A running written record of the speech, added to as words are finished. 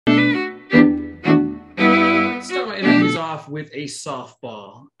off with a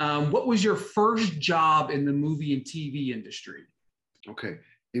softball. What was your first job in the movie and TV industry? Okay.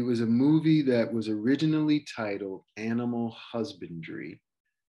 It was a movie that was originally titled Animal Husbandry,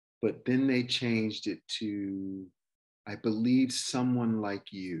 but then they changed it to, I believe, Someone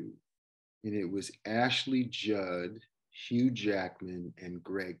Like You. And it was Ashley Judd, Hugh Jackman, and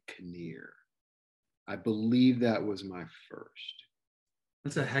Greg Kinnear. I believe that was my first.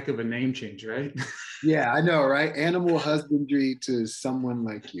 That's a heck of a name change, right? Yeah, I know, right? Animal Husbandry to Someone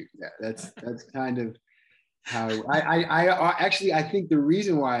Like You. Yeah, that's kind of how actually I think the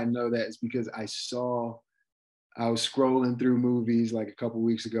reason why I know that is because I was scrolling through movies like a couple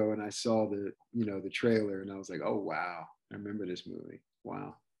weeks ago and I saw the trailer and I was like, oh wow, I remember this movie.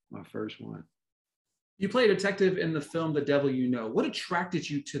 Wow, my first one. You play a detective in the film The Devil You Know. What attracted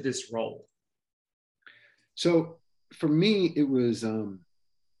you to this role? So for me, it was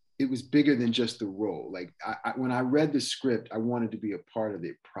bigger than just the role. Like when I read the script, I wanted to be a part of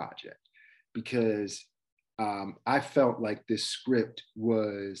the project because I felt like this script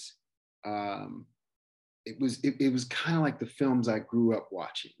was it was kind of like the films I grew up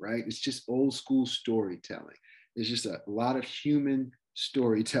watching, right? It's just old school storytelling. There's just a lot of human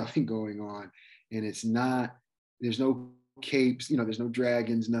storytelling going on, and it's not. There's no capes, there's no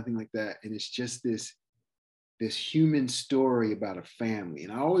dragons, nothing like that, and it's just this human story about a family.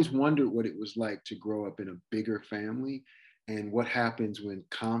 And I always wondered what it was like to grow up in a bigger family and what happens when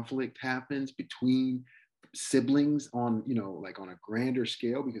conflict happens between siblings on, like on a grander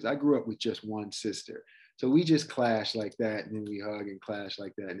scale, because I grew up with just one sister. So we just clash like that and then we hug and clash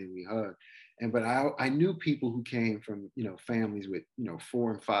like that and then we hug. But I knew people who came from, families with,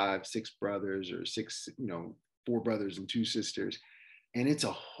 4 and 5, 6 brothers or six, 4 brothers and 2 sisters. And it's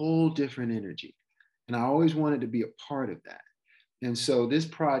a whole different energy. And I always wanted to be a part of that. And so this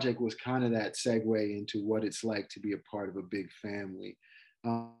project was kind of that segue into what it's like to be a part of a big family,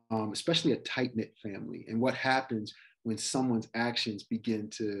 especially a tight knit family, and what happens when someone's actions begin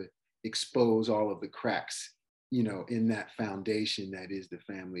to expose all of the cracks, in that foundation that is the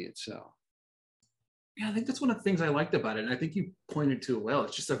family itself. Yeah, I think that's one of the things I liked about it. And I think you pointed to it well.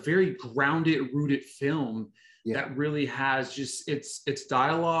 It's just a very grounded, rooted film Yeah. that really has just its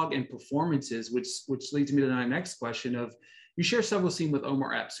dialogue and performances, which leads me to my next question of you share several scenes with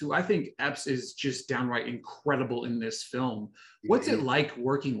Omar Epps, who I think Epps is just downright incredible in this film. What's it like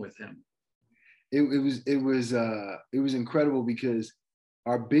working with him? It was incredible because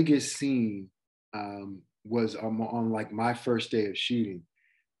our biggest scene was on like my first day of shooting,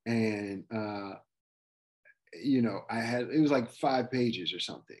 and it was like 5 pages or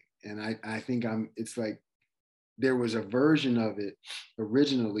something, and I think it's like there was a version of it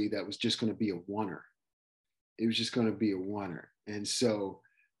originally that was just going to be a oneer. It was just going to be a oneer, and so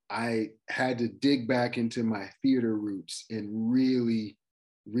I had to dig back into my theater roots and really,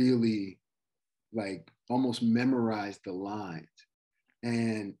 really like almost memorize the lines,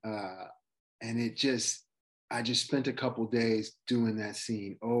 and I just spent a couple days doing that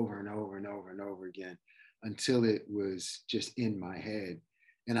scene over and over and over and over again until it was just in my head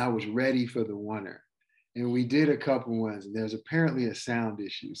and I was ready for the oneer. And we did a couple ones, and there's apparently a sound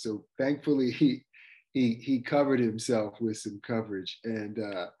issue. So thankfully he covered himself with some coverage, and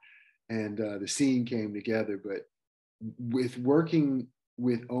the scene came together. But with working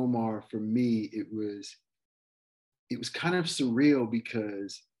with Omar, for me, it was kind of surreal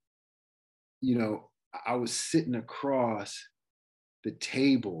because, I was sitting across the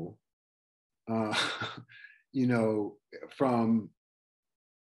table, uh, from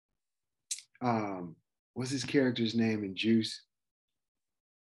what's his character's name in Juice?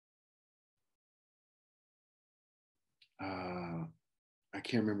 I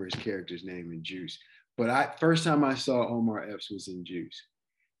can't remember his character's name in Juice. But first time I saw Omar Epps was in Juice,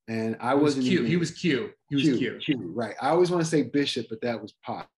 and I wasn't Q. even. He was Q. He was Q. Q. Right. I always want to say Bishop, but that was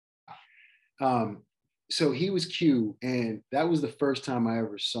Pop. So he was Q, and that was the first time I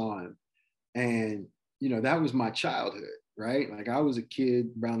ever saw him, and that was my childhood, right? Like I was a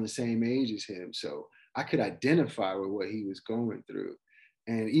kid around the same age as him, so I could identify with what he was going through.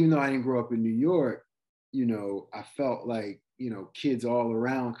 And even though I didn't grow up in New York, I felt like, kids all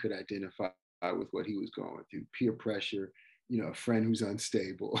around could identify with what he was going through, peer pressure, a friend who's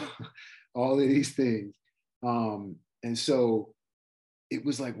unstable, all of these things. And so it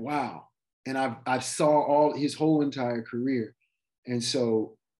was like, wow. And I saw all his whole entire career. And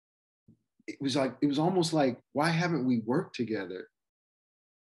so it was almost like, why haven't we worked together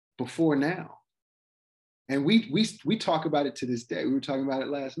before now? And we talk about it to this day. We were talking about it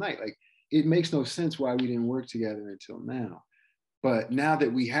last night. Like it makes no sense why we didn't work together until now. But now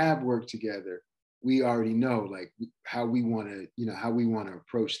that we have worked together, we already know like how we want to, how we want to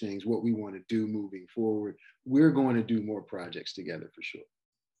approach things, what we want to do moving forward. We're going to do more projects together for sure.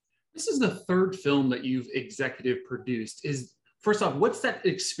 This is the third film that you've executive produced. Is first off, what's that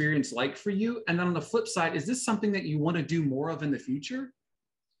experience like for you? And then on the flip side, is this something that you want to do more of in the future?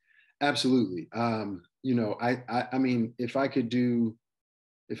 Absolutely. I mean, if I could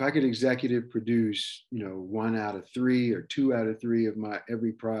executive produce, 1 out of 3 or 2 out of 3 of my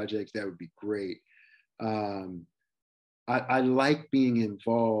every project, that would be great. Um, I like being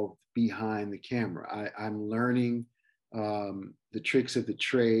involved behind the camera. I'm learning the tricks of the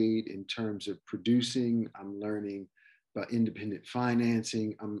trade in terms of producing. I'm learning about independent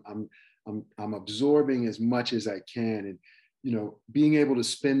financing. I'm absorbing as much as I can, and being able to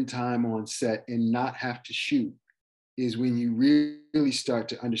spend time on set and not have to shoot is when you really start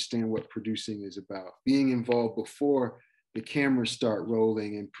to understand what producing is about. Being involved before the cameras start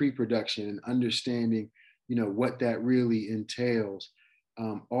rolling and pre-production and understanding, what that really entails.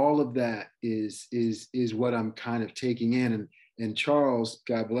 All of that is what I'm kind of taking in. And Charles,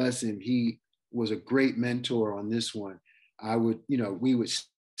 God bless him, he was a great mentor on this one. We would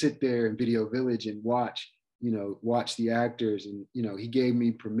sit there in Video Village and watch the actors, and he gave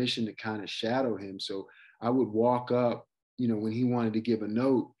me permission to kind of shadow him. So I would walk up, when he wanted to give a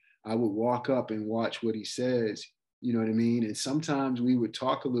note, I would walk up and watch what he says, you know what I mean? And sometimes we would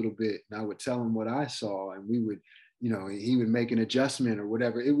talk a little bit and I would tell him what I saw, and we would, he would make an adjustment or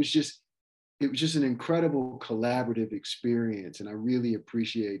whatever. It was just an incredible collaborative experience. And I really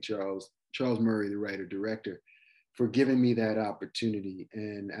appreciate Charles Murray, the writer director, for giving me that opportunity.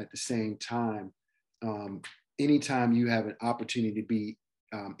 And at the same time, anytime you have an opportunity to be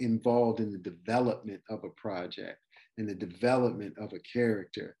involved in the development of a project and the development of a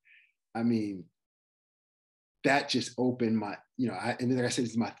character, I mean, that just opened my, and like I said,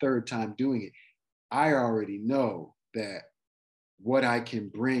 this is my third time doing it. I already know that what I can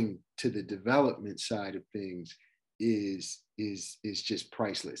bring to the development side of things is just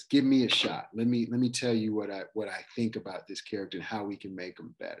priceless. Give me a shot. Let me tell you what I think about this character and how we can make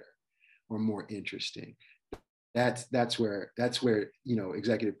them better or more interesting. That's where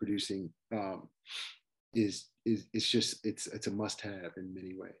executive producing is just it's a must have in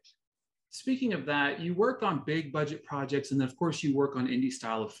many ways. Speaking of that, you work on big budget projects, and then of course you work on indie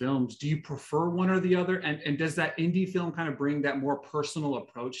style of films. Do you prefer one or the other? And does that indie film kind of bring that more personal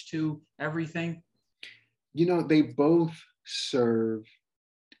approach to everything? They both serve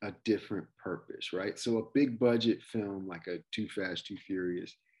a different purpose, right? So a big budget film like a Too Fast, Too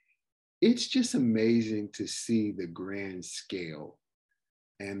Furious, it's just amazing to see the grand scale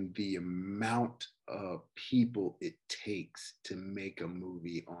and the amount of people it takes to make a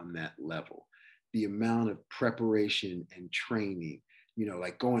movie on that level. The amount of preparation and training,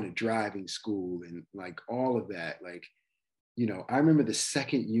 like going to driving school and like all of that. Like, I remember the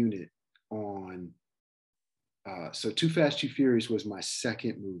second unit on, so Too Fast, Too Furious was my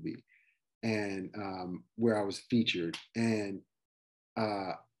second movie, and where I was featured. And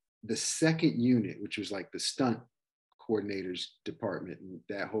the second unit, which was like the stunt coordinators department and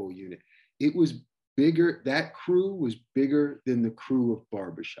that whole unit, it was bigger. That crew was bigger than the crew of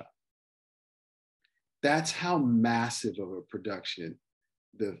Barbershop. That's how massive of a production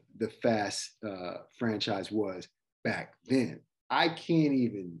the Fast franchise was back then. I can't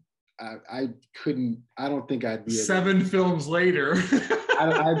even. I couldn't. I don't think I'd be able. 7 films later.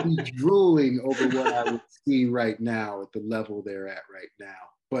 I'd be drooling over what I would see right now at the level they're at right now.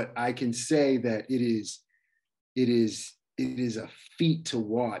 But I can say that it is a feat to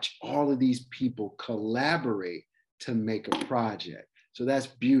watch all of these people collaborate to make a project. So that's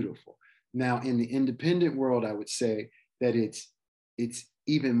beautiful. Now, in the independent world, I would say that it's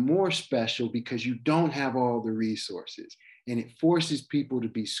even more special because you don't have all the resources, and it forces people to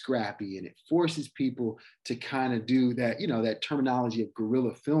be scrappy, and it forces people to kind of do that, that terminology of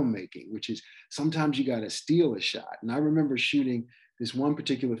guerrilla filmmaking, which is sometimes you got to steal a shot. And I remember shooting this one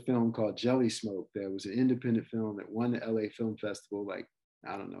particular film called Jelly Smoke that was an independent film that won the LA Film Festival, like,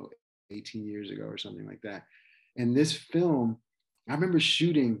 I don't know, 18 years ago or something like that. And this film, I remember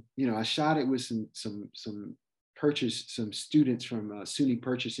shooting, I shot it with some students from SUNY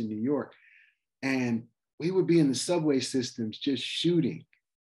Purchase in New York. And we would be in the subway systems just shooting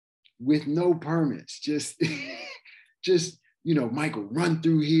with no permits, just, Michael, run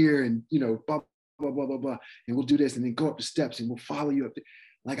through here and, blah, blah, blah, blah, blah. And we'll do this and then go up the steps and we'll follow you up.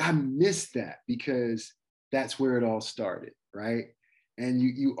 Like, I miss that because that's where it all started, right? And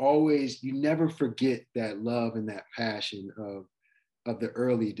you never forget that love and that passion of the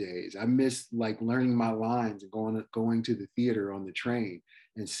early days. I miss like learning my lines and going to the theater on the train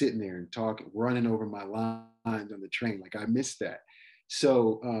and sitting there and talking, running over my lines on the train. Like I miss that.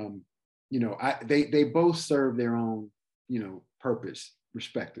 So, they both serve their own, purpose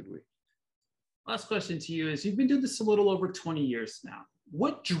respectively. Last question to you is, you've been doing this a little over 20 years now.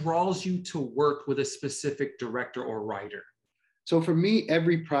 What draws you to work with a specific director or writer? So for me,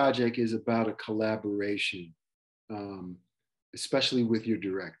 every project is about a collaboration, um, especially with your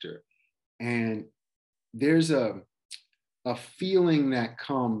director. And there's a feeling that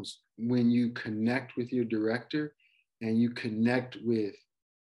comes when you connect with your director and you connect with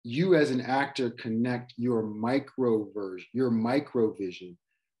you as an actor, connect your micro vision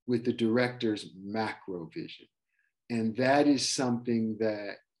with the director's macro vision. And that is something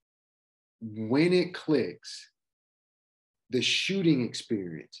that when it clicks, the shooting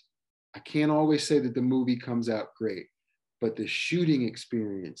experience, I can't always say that the movie comes out great, but the shooting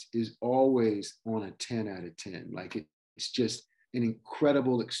experience is always on a 10 out of 10. Like it's just an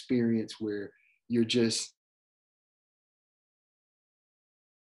incredible experience where you're just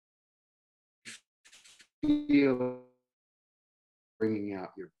feel bringing out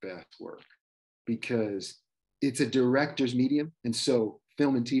your best work because it's a director's medium. And so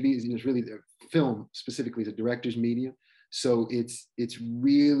film and TV is really, film specifically is a director's medium. So it's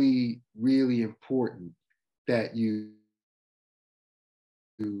really, really important that you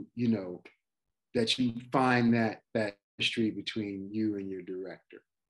know, that you find that chemistry between you and your director.